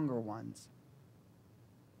stronger ones.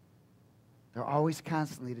 They're always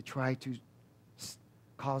constantly to try to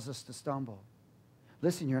cause us to stumble.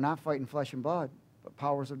 Listen, you're not fighting flesh and blood, but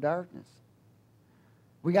powers of darkness.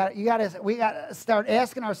 We got to start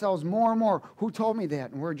asking ourselves more and more, who told me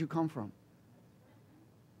that and where'd you come from?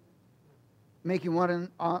 Making what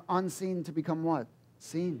unseen to become what?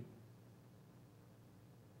 Seen.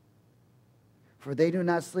 For they do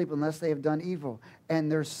not sleep unless they have done evil,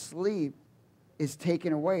 and their sleep is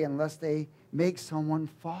taken away unless they make someone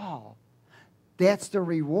fall. That's the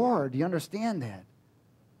reward. Do you understand that?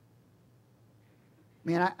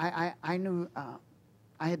 Man, I knew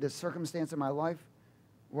I had this circumstance in my life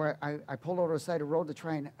where I pulled over to the side of the road to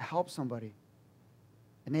try and help somebody.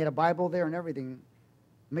 And they had a Bible there and everything.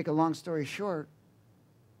 Make a long story short,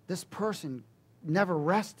 this person never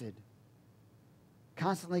rested.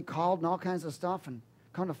 Constantly called and all kinds of stuff. And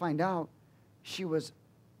come to find out, she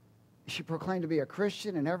proclaimed to be a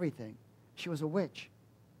Christian and everything. She was a witch.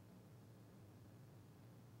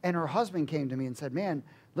 And her husband came to me and said, man,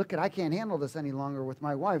 look, I can't handle this any longer with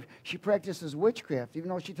my wife. She practices witchcraft, even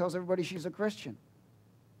though she tells everybody she's a Christian.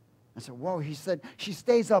 I said, whoa. He said, she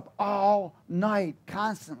stays up all night,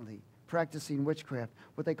 constantly practicing witchcraft,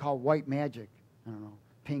 what they call white magic. I don't know,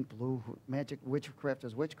 pink, blue, magic, witchcraft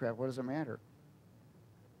is witchcraft. What does it matter?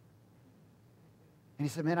 And he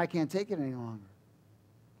said, man, I can't take it any longer.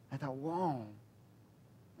 I thought, whoa.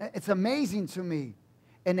 It's amazing to me.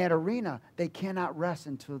 In that arena, they cannot rest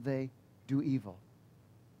until they do evil.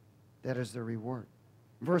 That is their reward.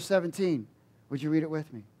 Verse 17, would you read it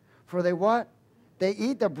with me? For they what? They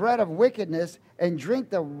eat the bread of wickedness and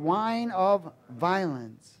drink the wine of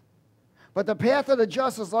violence. But the path of the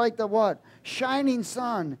just is like the what? Shining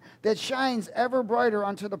sun that shines ever brighter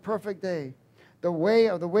unto the perfect day. The way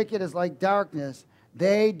of the wicked is like darkness.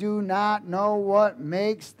 They do not know what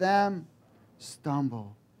makes them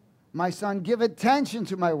stumble. My son, give attention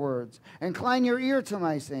to my words. Incline your ear to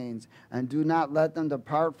my sayings, and do not let them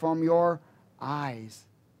depart from your eyes.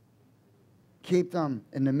 Keep them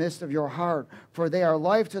in the midst of your heart, for they are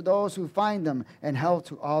life to those who find them and health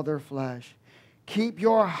to all their flesh. Keep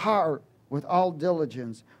your heart with all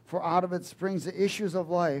diligence, for out of it springs the issues of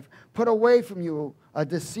life. Put away from you a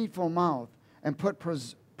deceitful mouth, and put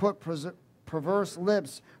perverse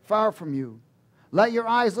lips far from you. Let your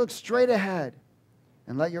eyes look straight ahead,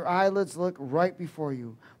 and let your eyelids look right before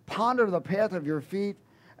you. Ponder the path of your feet,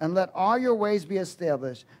 and let all your ways be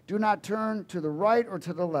established. Do not turn to the right or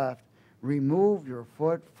to the left. Remove your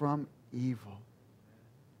foot from evil.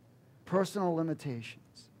 Personal limitations.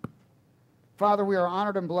 Father, we are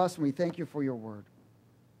honored and blessed, and we thank you for your word.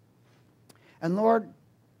 And Lord,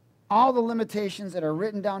 all the limitations that are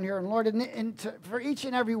written down here, and Lord, for each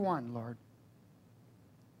and every one, Lord,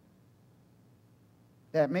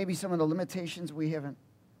 that maybe some of the limitations we haven't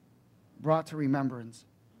brought to remembrance.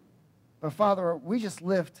 But Father, we just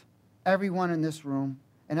lift everyone in this room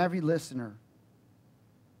and every listener,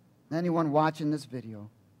 and anyone watching this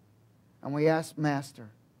video, and we ask,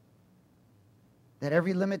 Master, that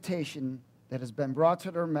every limitation that has been brought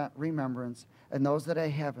to their remembrance, and those that I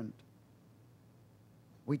haven't,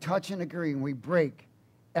 we touch and agree, and we break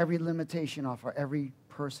every limitation off of every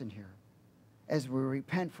person here as we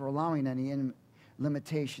repent for allowing any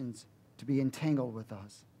limitations to be entangled with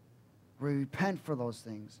us. We repent for those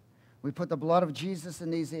things. We put the blood of Jesus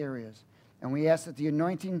in these areas, and we ask that the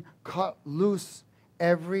anointing cut loose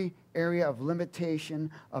every area of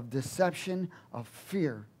limitation, of deception, of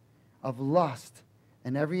fear, of lust,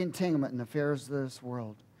 and every entanglement in the affairs of this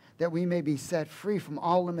world, that we may be set free from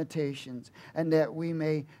all limitations, and that we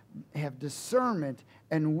may have discernment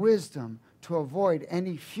and wisdom to avoid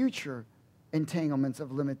any future entanglements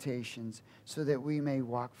of limitations, so that we may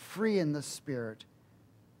walk free in the Spirit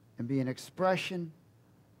and be an expression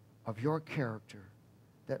of your character,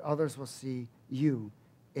 that others will see you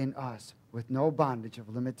in us with no bondage of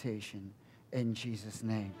limitation, in Jesus'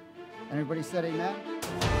 name. And everybody said amen?